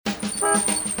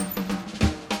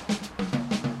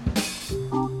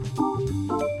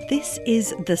This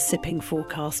is The Sipping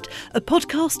Forecast, a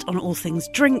podcast on all things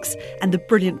drinks and the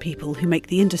brilliant people who make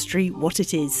the industry what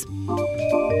it is.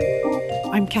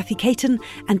 I'm Kathy Caton,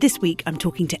 and this week I'm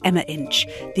talking to Emma Inch,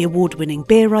 the award-winning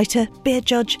beer writer, beer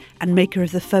judge and maker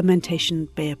of the Fermentation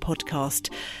Beer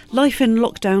Podcast. Life in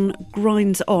lockdown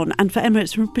grinds on, and for Emma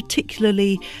it's from a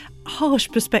particularly harsh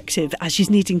perspective as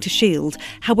she's needing to shield.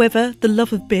 However, the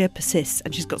love of beer persists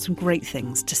and she's got some great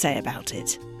things to say about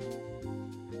it.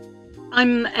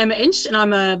 I'm Emma Inch and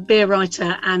I'm a beer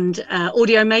writer and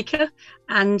audio maker.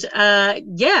 And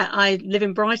I live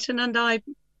in Brighton and I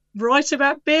write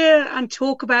about beer and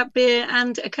talk about beer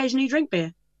and occasionally drink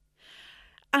beer.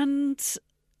 And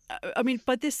I mean,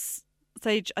 by this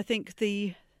stage, I think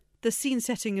the scene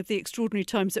setting of the extraordinary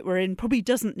times that we're in probably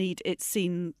doesn't need its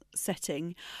scene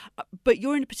setting, but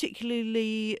you're in a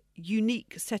particularly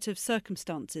unique set of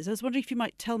circumstances. I was wondering if you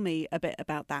might tell me a bit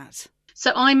about that.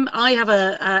 So I have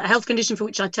a health condition for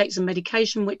which I take some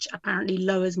medication, which apparently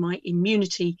lowers my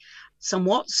immunity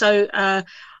somewhat. So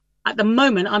at the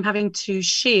moment, I'm having to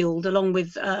shield, along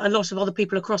with a lot of other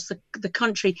people across the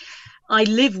country. I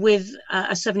live with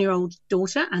a 7-year-old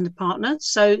daughter and a partner.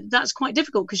 So that's quite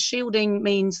difficult because shielding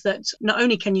means that not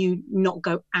only can you not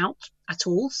go out at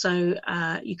all, so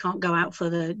you can't go out for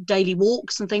the daily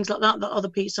walks and things like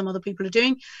that some other people are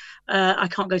doing. I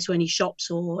can't go to any shops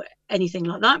or anything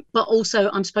like that. But also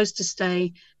I'm supposed to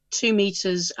stay 2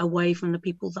 meters away from the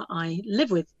people that I live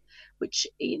with, which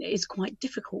is quite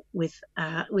difficult with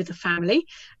a family,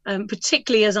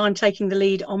 particularly as I'm taking the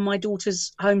lead on my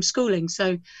daughter's homeschooling.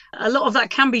 So a lot of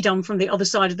that can be done from the other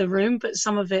side of the room, but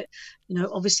some of it,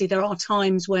 obviously there are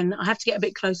times when I have to get a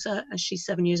bit closer as she's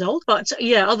 7 years old. But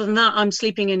yeah, other than that, I'm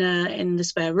sleeping in the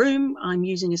spare room. I'm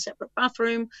using a separate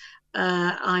bathroom.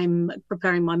 I'm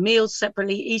preparing my meals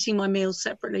separately, eating my meals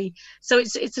separately. So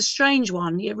it's a strange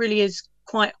one. It really is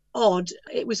quite odd.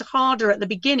 It was harder at the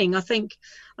beginning, I think.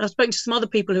 I've spoken to some other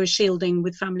people who are shielding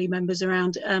with family members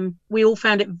around. We all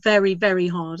found it very, very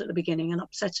hard at the beginning and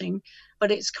upsetting,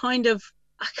 but I kind of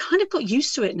got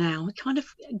used to it now. I kind of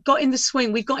got in the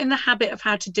swing. We've got in the habit of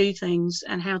how to do things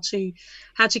and how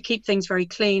to keep things very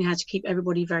clean, how to keep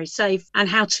everybody very safe, and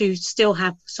how to still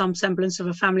have some semblance of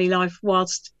a family life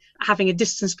whilst having a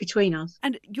distance between us.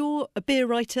 And you're a beer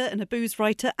writer and a booze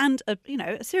writer and a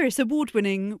serious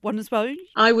award-winning one as well.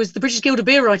 I was the British Guild of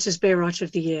Beer Writers Beer Writer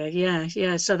of the Year.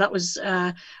 Yeah. So that was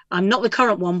I'm not the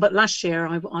current one, but last year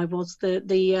I was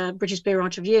the British Beer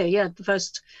Writer of the Year. Yeah, the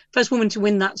first woman to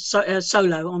win that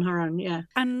solo on her own. Yeah.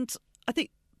 And I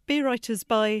think beer writers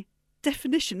by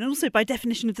definition, and also by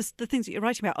definition of the things that you're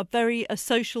writing about, are very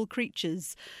social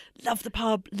creatures. Love the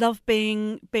pub, love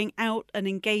being out and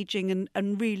engaging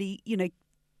and really,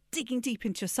 digging deep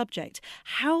into your subject.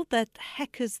 How the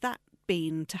heck has that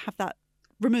been to have that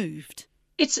removed?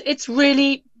 It's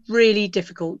really, really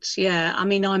difficult. Yeah. I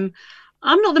mean, I'm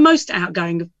not the most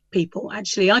outgoing of people,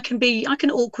 actually. I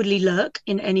can awkwardly lurk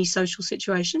in any social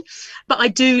situation, but I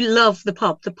do love the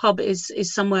pub. The pub is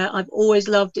somewhere I've always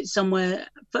loved. It's somewhere,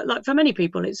 but like for many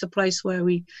people, it's a place where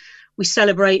we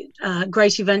celebrate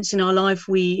great events in our life.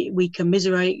 We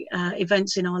commiserate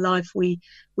events in our life. We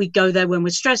go there when we're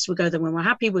stressed. We go there when we're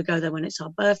happy. We go there when it's our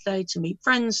birthday, to meet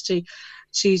friends, to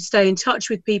stay in touch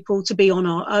with people, to be on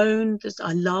our own.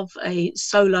 I love a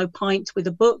solo pint with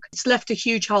a book. It's left a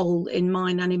huge hole in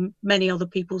mine and in many other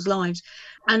people's lives.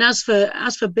 And as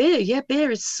for beer, yeah, beer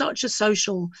is such a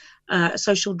social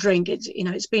drink.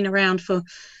 It's been around for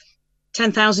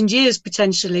 10,000 years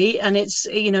potentially, and it's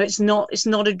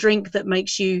not a drink that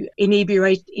makes you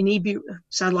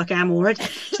sound like I am already.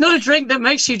 It's not a drink that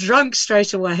makes you drunk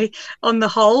straight away. On the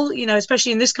whole,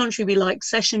 especially in this country, we like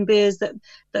session beers that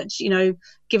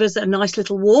give us a nice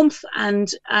little warmth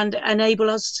and enable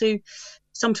us to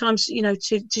sometimes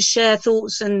to share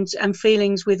thoughts and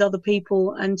feelings with other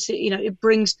people, and it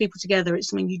brings people together. It's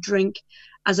something you drink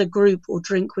as a group or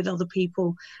drink with other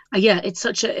people. It's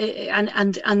such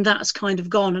and that's kind of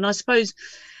gone. And I suppose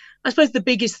the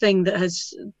biggest thing that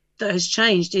has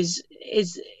changed is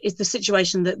the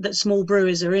situation that small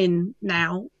brewers are in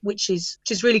now, which is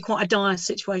really quite a dire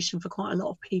situation for quite a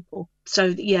lot of people. So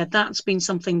yeah, that's been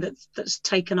something that's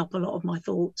taken up a lot of my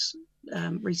thoughts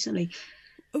recently.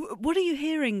 What are you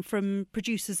hearing from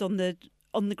producers on the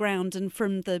on the ground and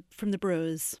from the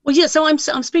brewers? Well, yeah. So I'm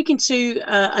speaking to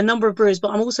a number of brewers,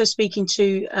 but I'm also speaking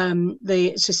to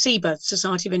the SIBA,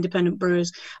 Society of Independent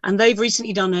Brewers, and they've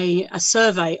recently done a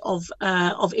survey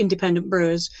of independent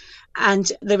brewers.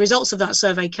 And the results of that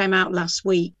survey came out last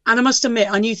week. And I must admit,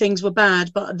 I knew things were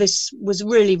bad, but this was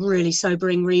really, really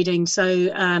sobering reading. So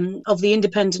of the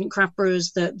independent craft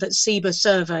brewers that SIBA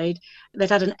surveyed, they'd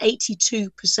had an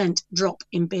 82% drop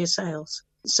in beer sales.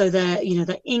 So their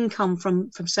income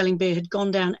from selling beer had gone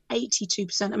down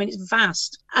 82%. I mean, it's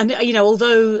vast. And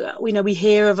although we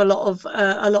hear of a lot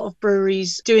of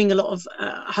breweries doing a lot of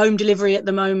home delivery at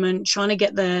the moment, trying to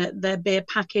get their beer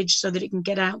packaged so that it can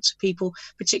get out to people,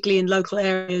 particularly in local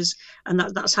areas, and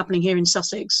that's happening here in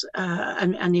Sussex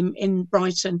and in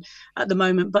Brighton at the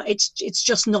moment. But it's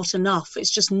just not enough. It's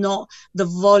just not the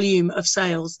volume of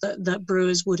sales that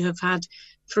brewers would have had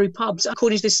through pubs.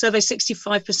 According to this survey,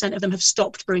 65% of them have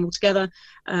stopped brewing altogether,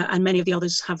 and many of the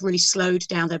others have really slowed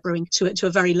down their brewing to a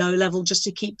very low level, just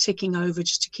to keep ticking over,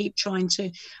 just to keep trying to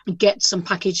get some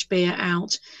packaged beer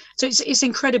out. So it's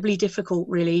incredibly difficult,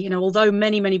 really. Although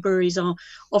many breweries are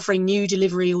offering new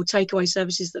delivery or takeaway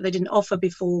services that they didn't offer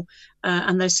before,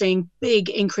 and they're seeing big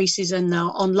increases in their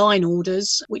online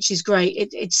orders, which is great.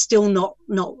 It's still not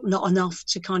enough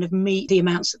to kind of meet the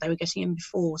amounts that they were getting in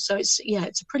before. So it's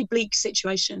a pretty bleak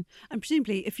situation. And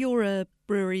presumably, if you're a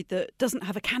brewery that doesn't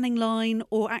have a canning line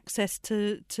or access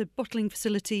to bottling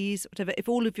facilities, whatever, if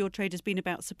all of your trade has been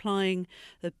about supplying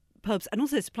the pubs and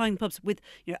also supplying pubs with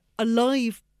a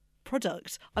live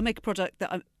product, I make a product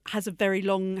that has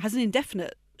an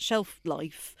indefinite shelf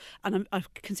life, and I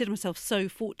consider myself so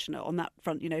fortunate on that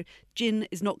front. Gin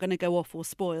is not going to go off or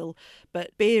spoil,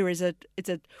 but beer is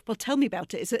well, tell me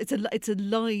about it. It's a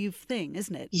live thing,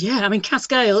 isn't it? Yeah, I mean,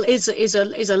 cask ale is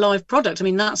a live product. I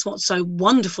mean, that's what's so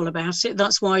wonderful about it.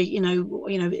 That's why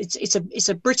it's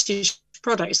a British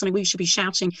product. It's something we should be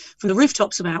shouting from the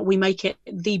rooftops about. We make it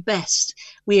the best.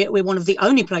 We're one of the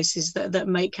only places that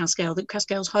make cask ale. That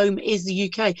cask ale's home is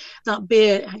the UK. That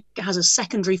beer has a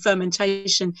secondary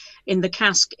fermentation in the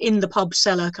cask, in the pub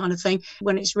cellar kind of thing.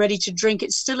 When it's ready to drink,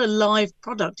 it's still a live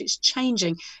product. It's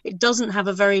changing. It doesn't have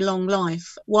a very long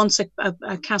life. Once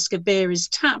a cask of beer is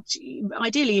tapped,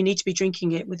 ideally you need to be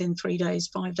drinking it within 3 days,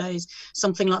 5 days,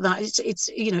 something like that.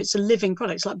 It's a living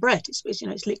product. It's like bread.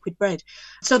 It's liquid bread.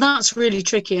 So that's really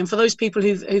tricky. And for those people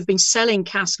who've been selling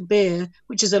cask beer,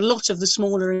 which is a lot of the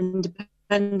smaller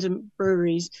independent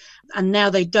breweries, and now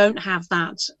they don't have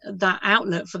that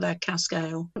outlet for their cask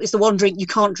ale. It's the one drink you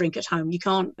can't drink at home. You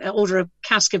can't order a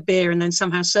cask of beer and then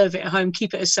somehow serve it at home,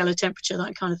 keep it at cellar temperature,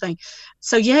 that kind of thing.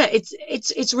 So yeah,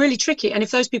 it's really tricky. And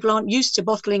if those people aren't used to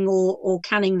bottling or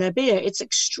canning their beer, it's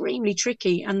extremely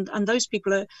tricky. And those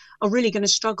people are really going to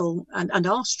struggle and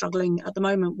are struggling at the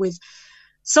moment with.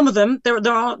 Some of them, there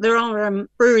are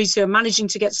breweries who are managing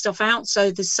to get stuff out.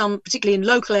 So there's some, particularly in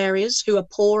local areas, who are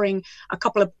pouring a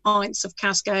couple of pints of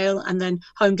cask ale and then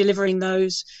home delivering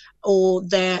those, or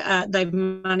they've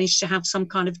managed to have some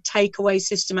kind of takeaway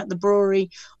system at the brewery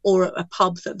or a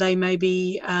pub that they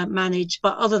maybe manage.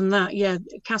 But other than that, yeah,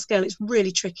 cask ale, it's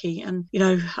really tricky. And,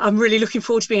 I'm really looking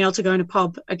forward to being able to go in a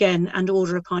pub again and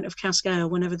order a pint of cask ale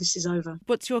whenever this is over.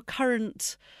 What's your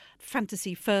current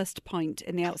fantasy first pint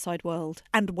in the outside world,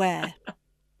 and where?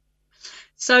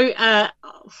 So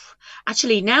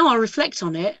actually, now I reflect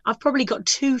on it, I've probably got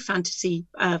two fantasy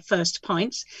first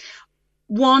pints.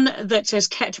 One that has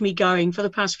kept me going for the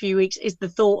past few weeks is the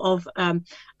thought of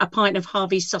a pint of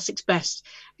Harvey's Sussex Best.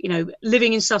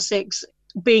 Living in Sussex,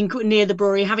 being near the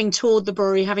brewery, having toured the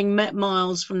brewery, having met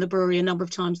Miles from the brewery a number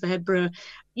of times, the head brewer,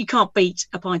 you can't beat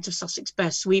a pint of Sussex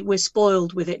Best. We're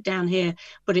spoiled with it down here,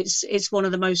 but it's one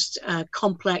of the most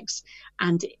complex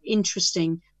and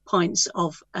interesting pints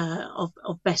of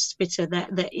best bitter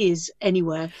there is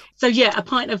anywhere. So yeah, a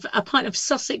pint of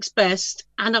Sussex Best.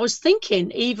 And I was thinking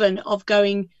even of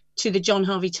going to the John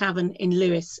Harvey Tavern in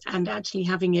Lewes and actually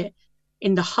having it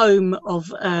in the home of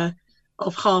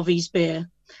Harvey's beer.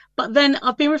 But then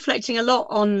I've been reflecting a lot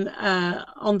on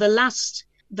the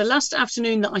last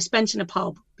afternoon that I spent in a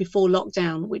pub before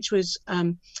lockdown, which was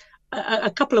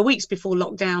a couple of weeks before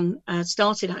lockdown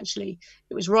started, actually.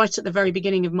 It was right at the very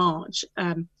beginning of March.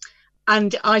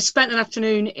 And I spent an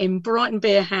afternoon in Brighton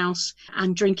Beer House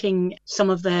and drinking some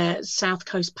of their South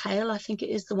Coast Pale. I think it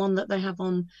is the one that they have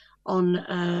on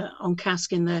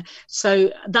cask in there.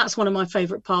 So that's one of my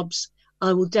favourite pubs.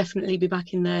 I will definitely be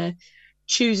back in there,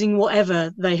 choosing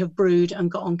whatever they have brewed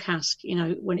and got on cask,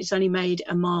 when it's only made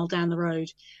a mile down the road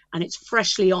and it's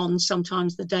freshly on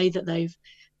sometimes the day that they've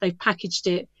packaged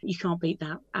it. You can't beat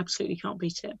that. Absolutely can't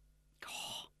beat it.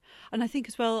 And I think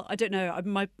as well, I don't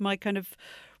know, my kind of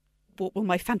what will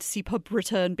my fantasy pub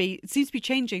return be? It seems to be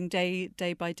changing day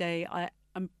by day.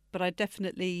 But I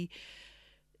definitely,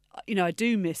 I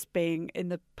do miss being in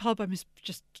the pub. I miss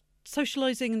just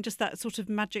socialising and just that sort of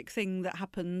magic thing that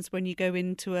happens when you go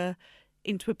into a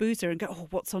boozer and go, oh,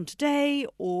 what's on today?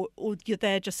 Or you're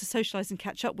there just to socialise and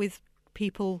catch up with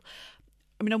people.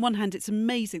 I mean, on one hand, it's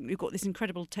amazing that we've got this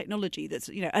incredible technology that's,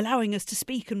 allowing us to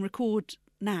speak and record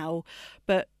now,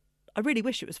 but I really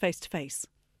wish it was face to face.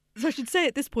 So I should say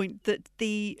at this point that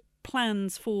the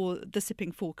plans for the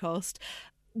Sipping Forecast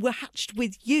were hatched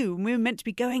with you, and we were meant to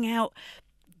be going out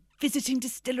visiting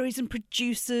distilleries and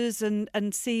producers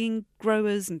and seeing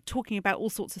growers and talking about all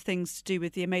sorts of things to do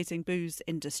with the amazing booze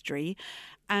industry.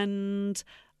 And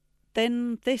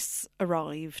then this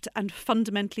arrived and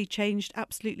fundamentally changed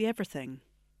absolutely everything.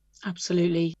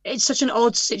 Absolutely. It's such an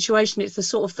odd situation. It's the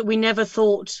sort of that we never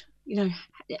thought,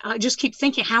 I just keep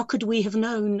thinking, how could we have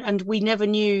known? And we never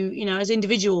knew, as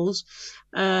individuals,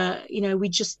 we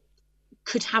just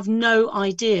could have no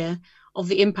idea of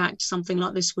the impact something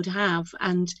like this would have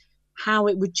and how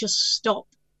it would just stop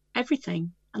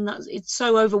everything. And it's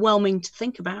so overwhelming to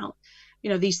think about,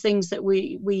 these things that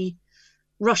we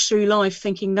rush through life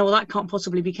thinking, no, well, that can't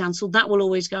possibly be cancelled. That will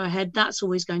always go ahead. That's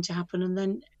always going to happen. And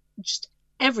then just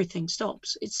everything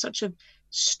stops. It's such a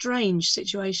strange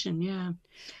situation. Yeah.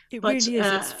 Really is.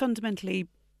 It's fundamentally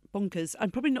bonkers. I'm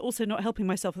probably also not helping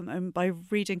myself at the moment by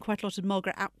reading quite a lot of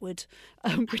Margaret Atwood,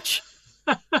 which...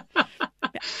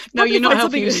 No, you're not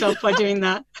helping yourself by doing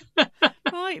that.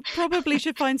 I probably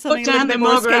should find something Put down a little bit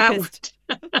more Margaret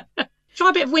Atwood. Try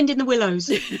a bit of Wind in the Willows.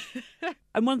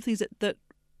 And one of the things that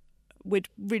we'd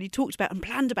really talked about and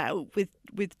planned about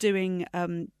with doing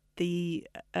the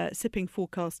Sipping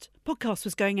Forecast podcast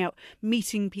was going out,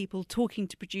 meeting people, talking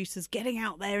to producers, getting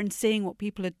out there and seeing what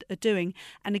people are doing.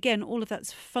 And again, all of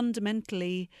that's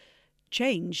fundamentally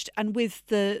changed. And with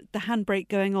the handbrake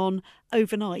going on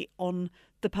overnight on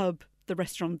the pub, the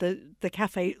restaurant, the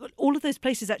cafe, all of those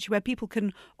places actually where people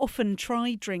can often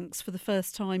try drinks for the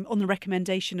first time on the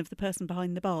recommendation of the person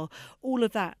behind the bar, all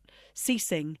of that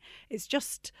ceasing. It's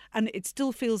just, and it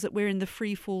still feels that we're in the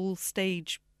free fall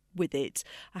stage with it.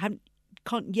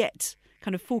 Can't yet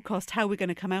kind of forecast how we're going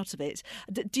to come out of it.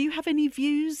 Do you have any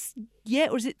views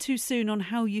yet, or is it too soon on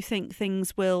how you think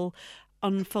things will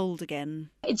unfold again?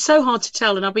 It's so hard to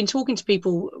tell, and I've been talking to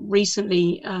people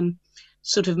recently,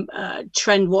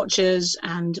 trend watchers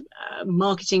and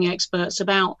marketing experts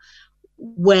about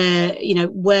where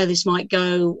this might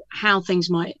go, how things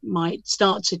might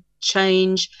start to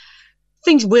change.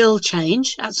 Things will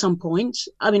change at some point.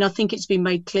 I mean, I think it's been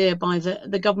made clear by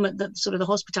the government that sort of the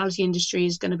hospitality industry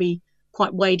is going to be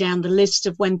quite way down the list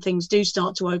of when things do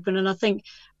start to open. And I think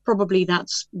probably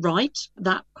that's right.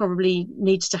 That probably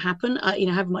needs to happen.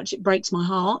 However much it breaks my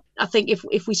heart. I think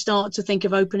if we start to think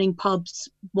of opening pubs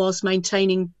whilst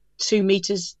maintaining 2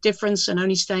 meters difference and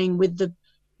only staying with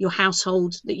your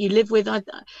household that you live with,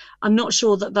 I'm not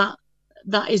sure that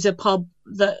is a pub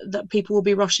that people will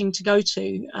be rushing to go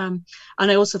to. And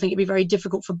I also think it'd be very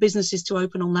difficult for businesses to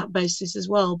open on that basis as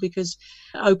well, because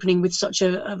opening with such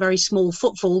a very small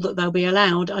footfall that they'll be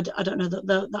allowed, I don't know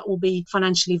that will be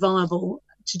financially viable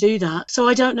to do that. So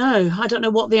I don't know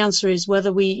what the answer is,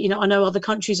 whether I know other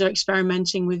countries are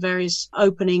experimenting with various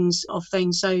openings of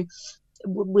things. So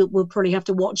we'll probably have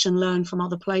to watch and learn from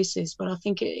other places. But I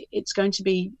think it's going to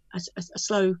be a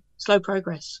slow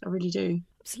progress. I really do.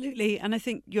 Absolutely. And I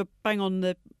think you're bang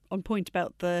on point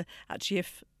about actually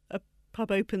if a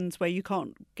pub opens where you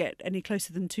can't get any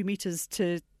closer than 2 meters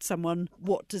to someone,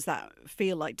 what does that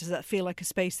feel like? Does that feel like a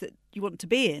space that you want to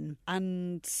be in?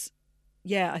 And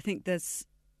yeah, I think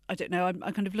I don't know,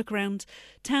 I kind of look around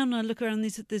town and I look around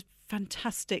these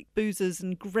fantastic boozers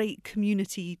and great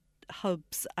community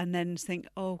hubs and then think,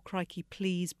 oh crikey,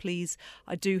 please,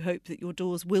 I do hope that your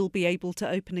doors will be able to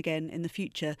open again in the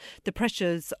future. The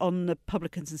pressures on the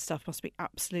publicans and stuff must be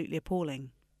absolutely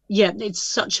appalling. Yeah, it's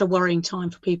such a worrying time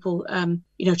for people,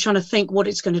 trying to think what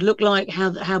it's going to look like,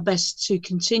 how best to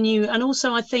continue. And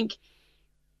also I think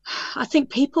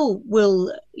people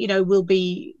will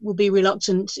be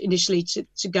reluctant initially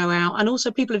to go out, and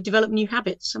also people have developed new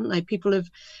habits, haven't they? People have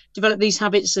developed these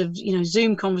habits of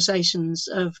Zoom conversations,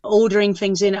 of ordering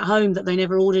things in at home that they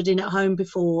never ordered in at home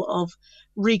before, of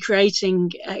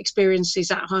recreating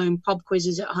experiences at home, pub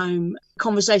quizzes at home,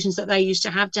 conversations that they used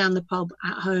to have down the pub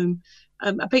at home.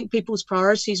 I think people's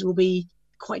priorities will be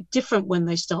quite different when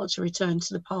they start to return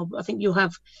to the pub. I think you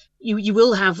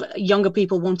will have younger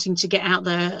people wanting to get out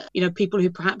there, people who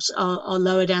perhaps are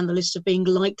lower down the list of being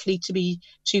likely to be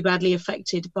too badly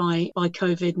affected by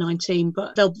COVID-19,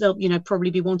 but they'll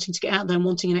probably be wanting to get out there and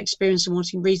wanting an experience and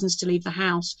wanting reasons to leave the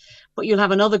house. But you'll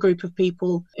have another group of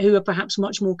people who are perhaps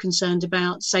much more concerned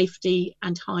about safety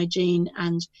and hygiene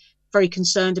and very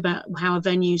concerned about how a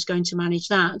venue is going to manage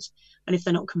that. And if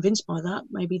they're not convinced by that,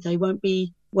 maybe they won't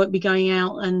be going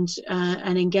out and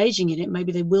engaging in it.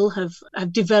 Maybe they will have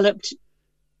developed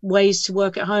ways to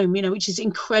work at home, which is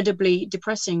incredibly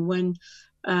depressing when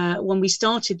we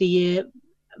started the year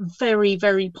very,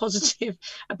 very positive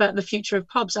about the future of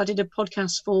pubs. I did a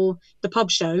podcast for the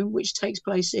Pub Show, which takes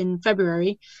place in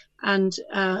February, and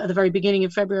at the very beginning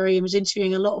of February, I was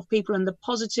interviewing a lot of people, and the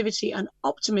positivity and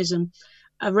optimism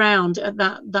around at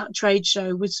that trade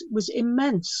show was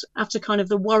immense. After kind of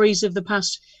the worries of the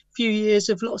past few years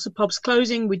of lots of pubs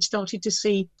closing, we'd started to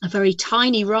see a very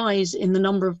tiny rise in the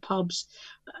number of pubs.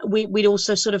 We'd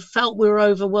also sort of felt we were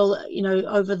over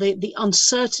the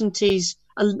uncertainties,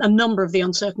 a number of the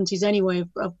uncertainties anyway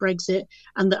of Brexit,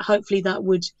 and that hopefully that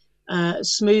would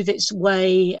smooth its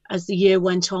way as the year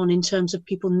went on in terms of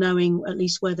people knowing at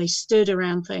least where they stood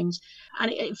around things. And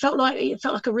it felt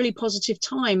like a really positive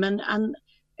time, and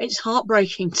it's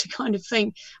heartbreaking to kind of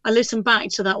think. I listened back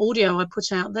to that audio I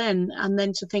put out then, and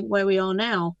then to think where we are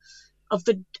now, of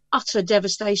the utter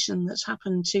devastation that's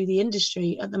happened to the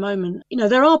industry at the moment.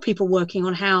 There are people working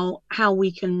on how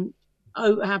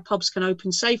pubs can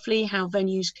open safely, how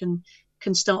venues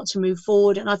can start to move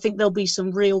forward. And I think there'll be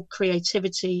some real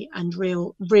creativity and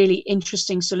really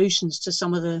interesting solutions to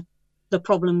some of the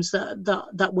problems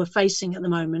that we're facing at the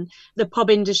moment. The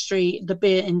pub industry, the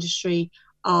beer industry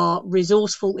are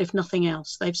resourceful, if nothing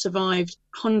else. They've survived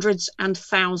hundreds and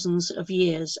thousands of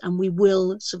years, and we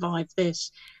will survive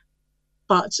this.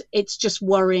 But it's just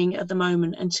worrying at the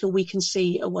moment until we can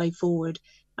see a way forward,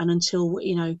 and until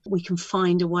we can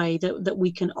find a way that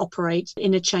we can operate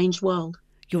in a changed world.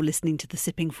 You're listening to The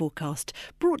Sipping Forecast,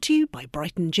 brought to you by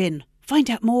Brighton Gin. Find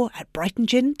out more at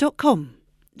brightongin.com.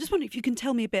 Just wondering if you can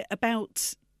tell me a bit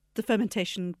about the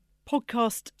Fermentation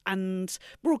podcast and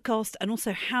broadcast, and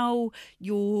also how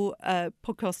your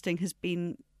podcasting has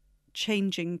been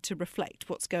changing to reflect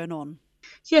what's going on.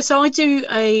 Yeah, so I do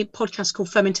a podcast called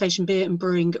Fermentation Beer and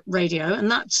Brewing Radio, and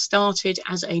that started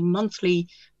as a monthly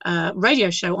radio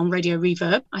show on Radio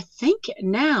Reverb. I think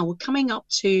now we're coming up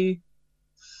to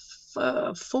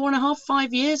 4.5,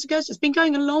 5 years ago. So it's been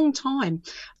going a long time.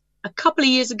 A couple of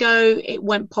years ago, it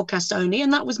went podcast only,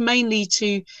 and that was mainly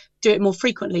to do it more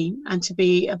frequently and to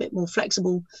be a bit more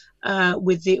flexible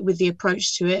with the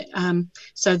approach to it.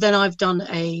 So then I've done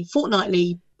a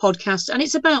fortnightly podcast, and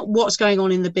it's about what's going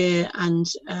on in the beer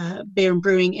and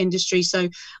brewing industry. So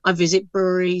I visit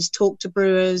breweries, talk to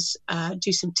brewers,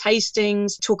 do some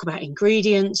tastings, talk about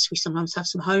ingredients. We sometimes have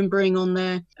some home brewing on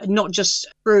there, not just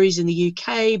breweries in the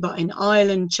UK, but in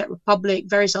Ireland, Czech Republic,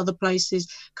 various other places,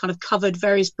 kind of covered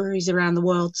various breweries around the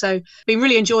world. So been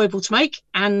really enjoyable to make,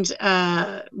 and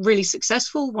really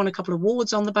successful, won a couple of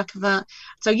awards on the back of that.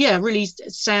 So yeah, really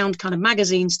sound kind of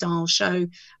magazine style show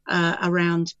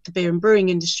around the beer and brewing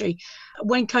industry.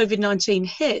 When COVID-19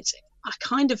 hit, I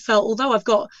kind of felt, although I've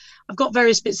got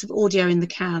various bits of audio in the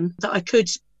can, that I could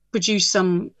produce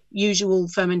some usual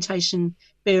fermentation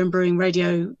beer and brewing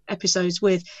radio episodes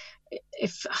with.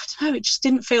 If I don't know, it just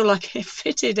didn't feel like it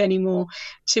fitted anymore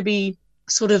to be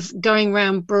sort of going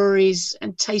around breweries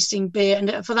and tasting beer,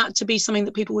 and for that to be something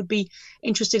that people would be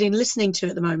interested in listening to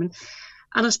at the moment.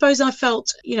 And I suppose I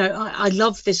felt, I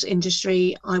love this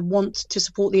industry. I want to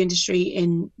support the industry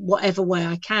in whatever way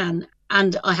I can.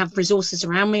 And I have resources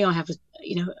around me. I have,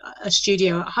 a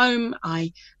studio at home.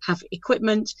 I have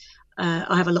equipment.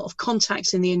 I have a lot of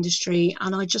contacts in the industry.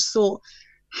 And I just thought,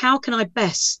 how can I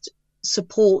best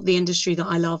support the industry that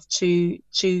I love to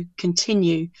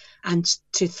continue and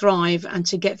to thrive and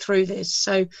to get through this?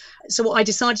 So what I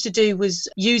decided to do was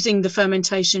using the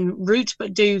fermentation route,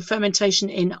 but do fermentation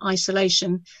in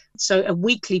isolation. So a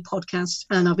weekly podcast,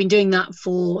 and I've been doing that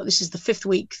this is the 5th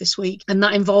week this week, and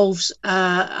that involves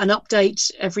an update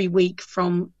every week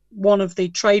from one of the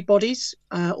trade bodies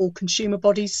or consumer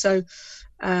bodies. So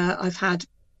I've had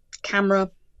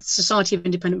CAMRA, Society of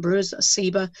Independent Brewers, that's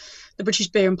SIBA, the British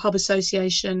Beer and Pub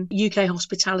Association, UK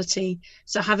Hospitality.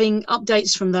 So having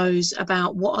updates from those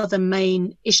about what are the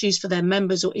main issues for their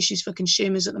members or issues for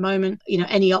consumers at the moment,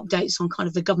 any updates on kind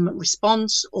of the government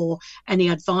response or any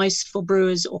advice for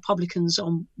brewers or publicans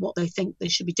on what they think they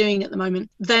should be doing at the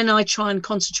moment. Then I try and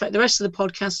concentrate the rest of the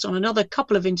podcast on another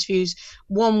couple of interviews,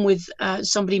 one with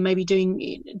somebody maybe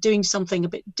doing something a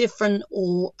bit different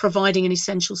or providing an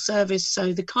essential service.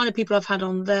 So the kind of people I've had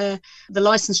on there, the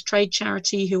licensed trade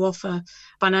charity who offer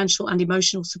financial and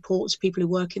emotional support to people who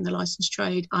work in the licensed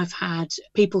trade. I've had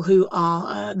people who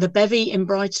are the Bevy in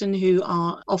Brighton who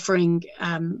are offering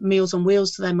Meals on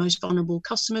Wheels to their most vulnerable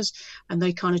customers, and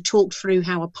they kind of talked through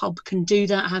how a pub can do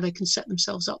that, how they can set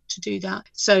themselves up to do that.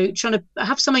 So trying to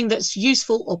have something that's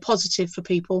useful or positive for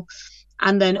people.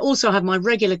 And then also have my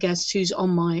regular guest who's on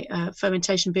my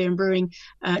Fermentation Beer and Brewing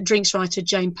drinks writer,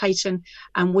 Jane Payton,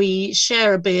 and we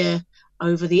share a beer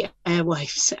over the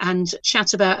airwaves and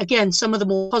chat about, again, some of the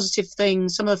more positive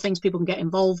things, some of the things people can get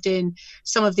involved in,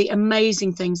 some of the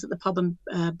amazing things that the pub and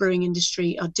brewing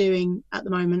industry are doing at the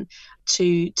moment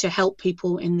to help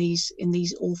people in these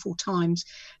awful times.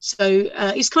 So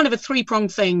it's kind of a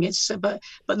three-pronged thing. It's but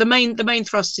the main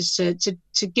thrust is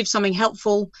to give something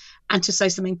helpful and to say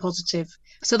something positive.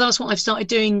 So that's what I've started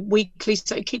doing weekly,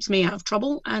 so it keeps me out of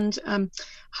trouble and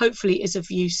hopefully is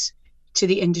of use to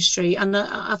the industry. And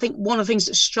I think one of the things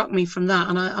that struck me from that,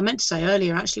 and I meant to say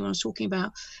earlier actually when I was talking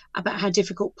about how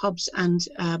difficult pubs and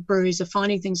breweries are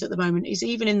finding things at the moment, is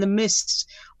even in the midst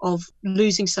of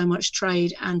losing so much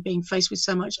trade and being faced with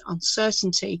so much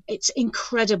uncertainty, it's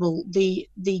incredible the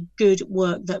good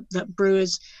work that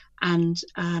brewers and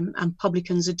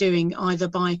publicans are doing, either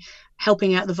by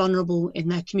helping out the vulnerable in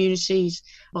their communities,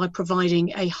 by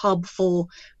providing a hub for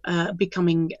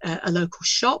becoming a local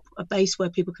shop, a base where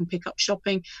people can pick up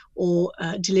shopping, or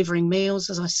delivering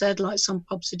meals, as I said, like some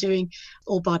pubs are doing,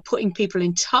 or by putting people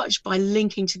in touch, by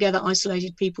linking together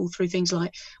isolated people through things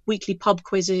like weekly pub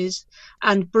quizzes,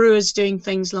 and brewers doing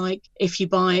things like if you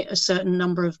order a certain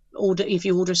number of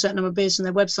beers on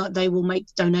their website, they will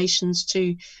make donations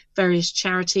to various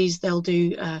charities. They'll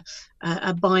do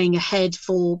a buying ahead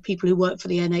for people who work for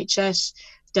the NHS,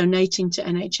 donating to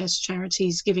NHS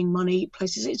charities, giving money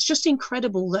places. It's just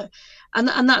incredible that,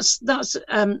 and that's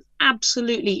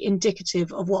absolutely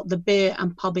indicative of what the beer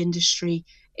and pub industry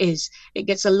is. It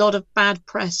gets a lot of bad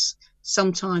press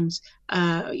sometimes,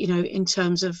 in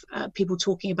terms of people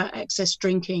talking about excess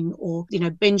drinking or,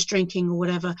 binge drinking or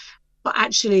whatever. But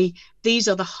actually, these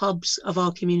are the hubs of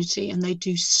our community, and they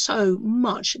do so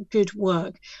much good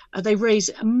work. They raise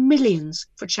millions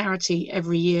for charity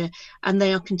every year, and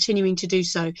they are continuing to do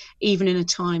so, even in a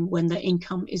time when their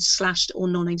income is slashed or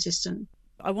non-existent.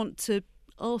 I want to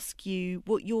ask you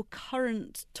what your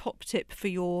current top tip for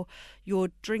your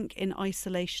drink in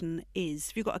isolation is.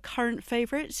 Have you got a current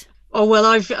favourite? Oh, well,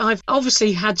 I've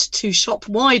obviously had to shop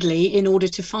widely in order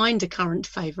to find a current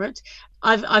favourite.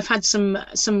 I've had some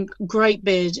great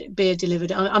beer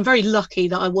delivered. I'm very lucky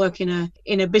that I work in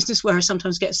a business where I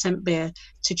sometimes get sent beer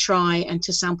to try and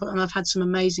to sample, and I've had some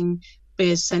amazing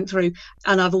beers sent through.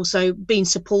 And I've also been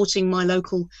supporting my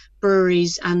local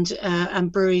breweries and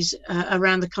breweries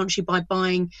around the country by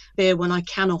buying beer when I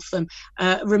can off them.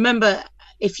 Remember,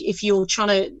 if you're trying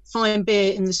to find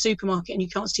beer in the supermarket and you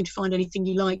can't seem to find anything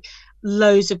you like,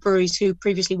 loads of breweries who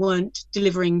previously weren't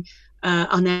delivering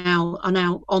are now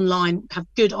online, have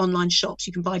good online shops.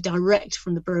 You can buy direct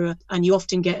from the brewer, and you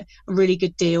often get a really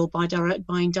good deal by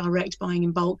buying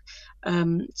in bulk.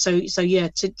 So yeah,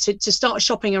 to start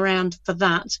shopping around for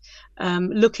that,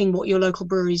 looking what your local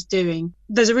brewery is doing.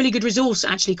 There's a really good resource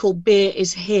actually called Beer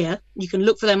Is Here. You can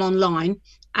look for them online,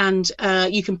 and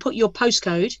you can put your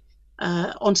postcode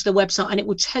onto the website, and it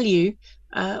will tell you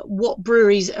what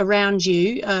breweries around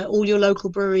you, all your local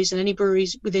breweries and any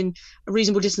breweries within a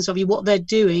reasonable distance of you, what they're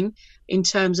doing in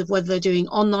terms of whether they're doing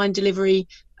online delivery,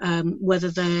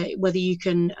 whether you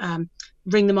can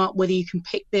ring them up, whether you can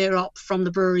pick beer up from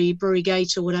the brewery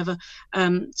gate or whatever.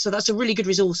 So that's a really good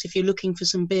resource if you're looking for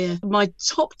some beer. My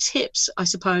top tips, I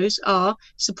suppose, are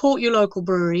support your local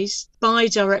breweries, buy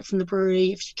direct from the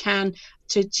brewery if you can,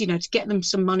 to get them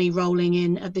some money rolling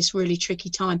in at this really tricky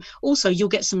time. Also, you'll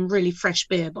get some really fresh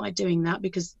beer by doing that,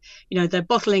 because they're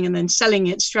bottling and then selling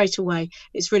it straight away.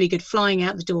 It's really good flying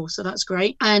out the door, so that's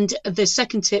great. And the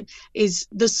second tip is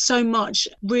there's so much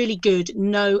really good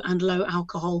no and low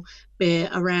alcohol beer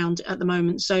around at the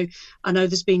moment. So I know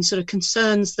there's been sort of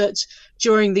concerns that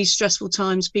during these stressful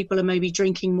times people are maybe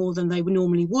drinking more than they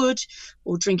normally would,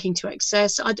 or drinking to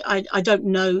excess. I don't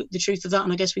know the truth of that,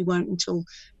 and I guess we won't until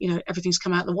everything's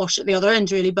come out the wash at the other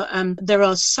end, really. But there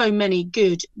are so many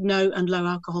good no and low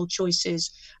alcohol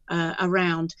choices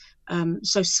around.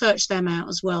 So search them out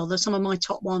as well. Some of my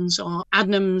top ones are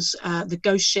Adnams, the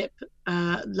Ghost Ship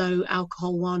low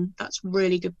alcohol one. That's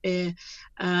really good beer.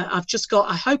 I've just got,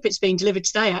 I hope it's being delivered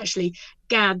today actually,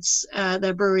 Gads,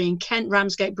 their brewery in Kent,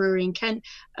 Ramsgate Brewery in Kent.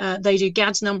 They do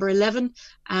Gads number 11,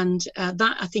 and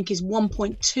that I think is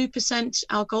 1.2%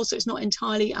 alcohol, so it's not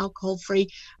entirely alcohol free,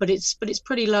 but it's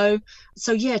pretty low.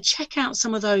 So yeah, check out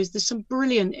some of those. There's some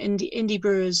brilliant indie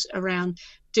brewers around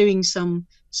doing some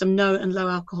no and low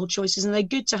alcohol choices, and they're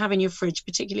good to have in your fridge,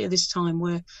 particularly at this time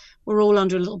where we're all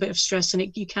under a little bit of stress,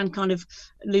 and you can kind of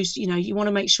lose, you want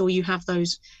to make sure you have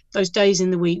those days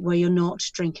in the week where you're not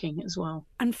drinking as well.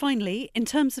 And finally, in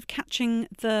terms of catching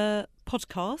the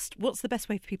podcast, what's the best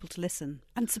way for people to listen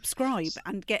and subscribe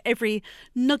and get every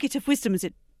nugget of wisdom as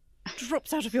it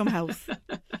drops out of your mouth?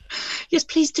 Yes,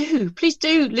 please do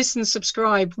listen,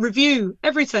 subscribe, review,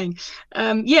 everything.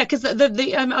 Because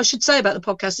I should say about the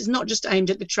podcast, it's not just aimed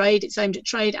at the trade, it's aimed at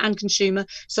trade and consumer,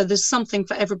 so there's something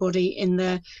for everybody in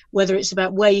there, whether it's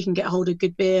about where you can get hold of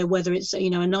good beer, whether it's a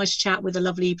nice chat with a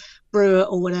lovely brewer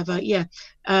or whatever.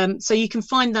 So you can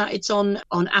find that. It's on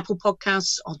Apple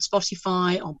Podcasts, on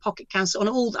Spotify, on Pocket Casts, on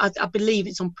all. I believe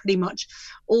it's on pretty much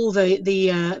all the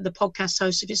podcast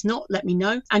hosts. If it's not, let me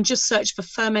know. And just search for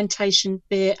Fermentation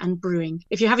Beer and Brewing.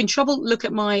 If you're having trouble, look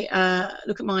at my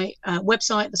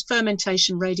website. That's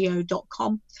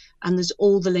fermentationradio.com. And there's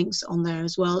all the links on there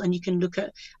as well, and you can look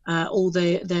at all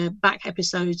the back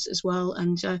episodes as well.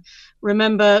 And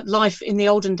remember life in the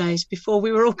olden days before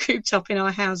we were all cooped up in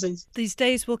our houses. These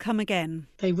days will come again.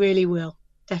 They really will,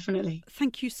 definitely.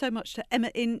 Thank you so much to Emma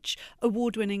Inch,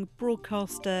 award-winning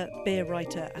broadcaster, beer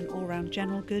writer and all-round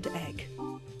general good egg.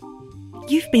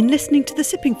 You've been listening to The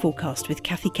Sipping Forecast with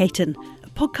Kathy Caton, a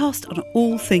podcast on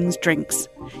all things drinks.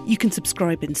 You can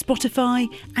subscribe in Spotify,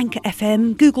 Anchor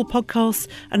FM, Google Podcasts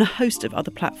and a host of other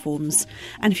platforms.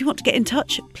 And if you want to get in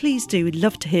touch, please do. We'd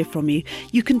love to hear from you.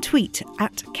 You can tweet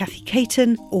at Kathy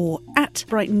Caton or at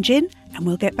Brighton Gin and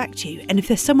we'll get back to you. And if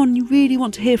there's someone you really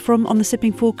want to hear from on The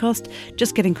Sipping Forecast,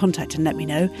 just get in contact and let me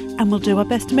know and we'll do our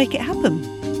best to make it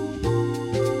happen.